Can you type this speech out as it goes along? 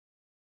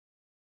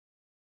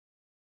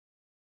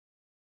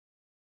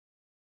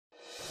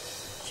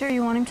Sure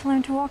you want him to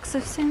learn to walk so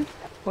soon?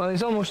 Well,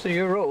 he's almost a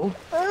year old.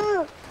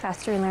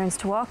 Faster he learns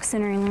to walk,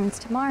 sooner he learns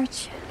to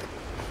march.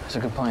 That's a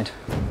good point.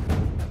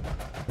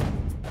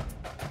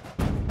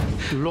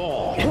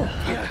 Law.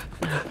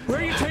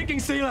 Where are you taking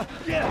Sela?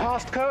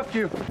 Past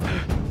curfew.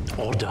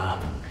 Order.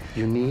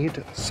 You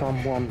need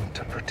someone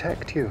to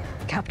protect you.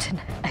 Captain,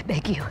 I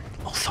beg you.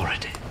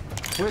 Authority.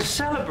 We're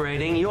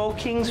celebrating your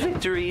king's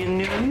victory in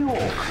New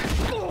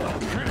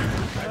York.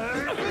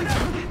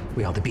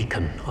 We are the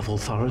beacon of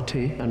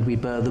authority, and we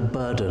bear the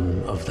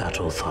burden of that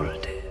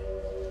authority.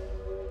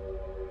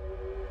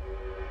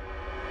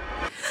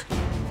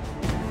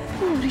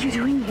 What are you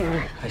doing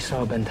here? I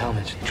saw Ben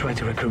Talmadge try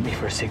to recruit me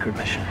for a secret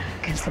mission.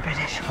 Against the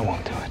British. I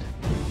won't do it.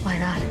 Why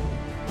not?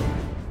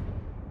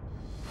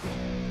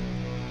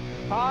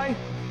 I,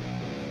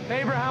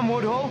 Abraham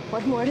Woodhull,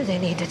 What more do they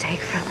need to take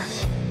from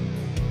us?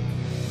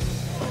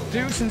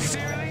 do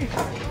sincerely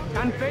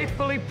and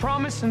faithfully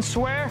promise and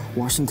swear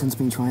Washington's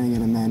been trying to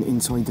get a man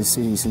inside the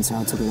city since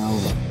Al took it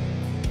over.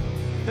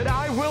 that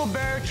I will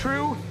bear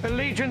true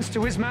allegiance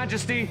to His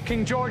Majesty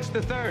King George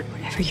III.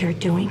 Whatever you're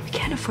doing, we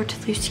can't afford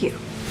to lose you.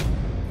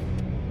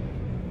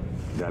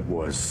 That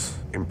was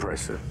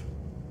impressive.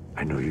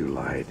 I know you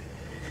lied.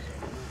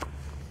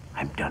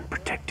 I'm done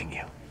protecting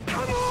you.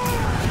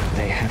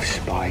 They have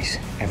spies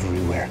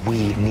everywhere.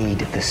 We need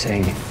the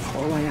same.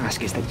 All I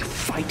ask is that you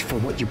fight for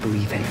what you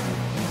believe in.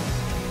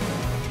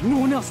 No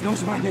one else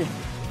knows my name.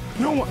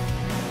 No one.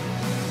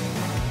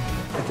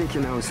 I think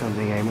you know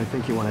something, Abe. I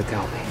think you want to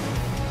tell me.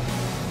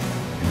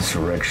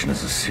 Insurrection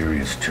is a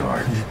serious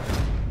charge.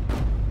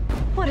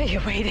 What are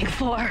you waiting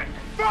for?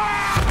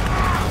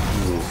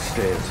 You will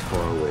stay as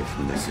far away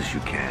from this as you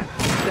can.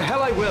 The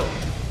hell I will.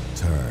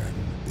 Turn,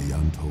 the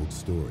untold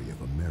story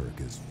of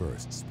America's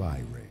first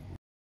spy ring.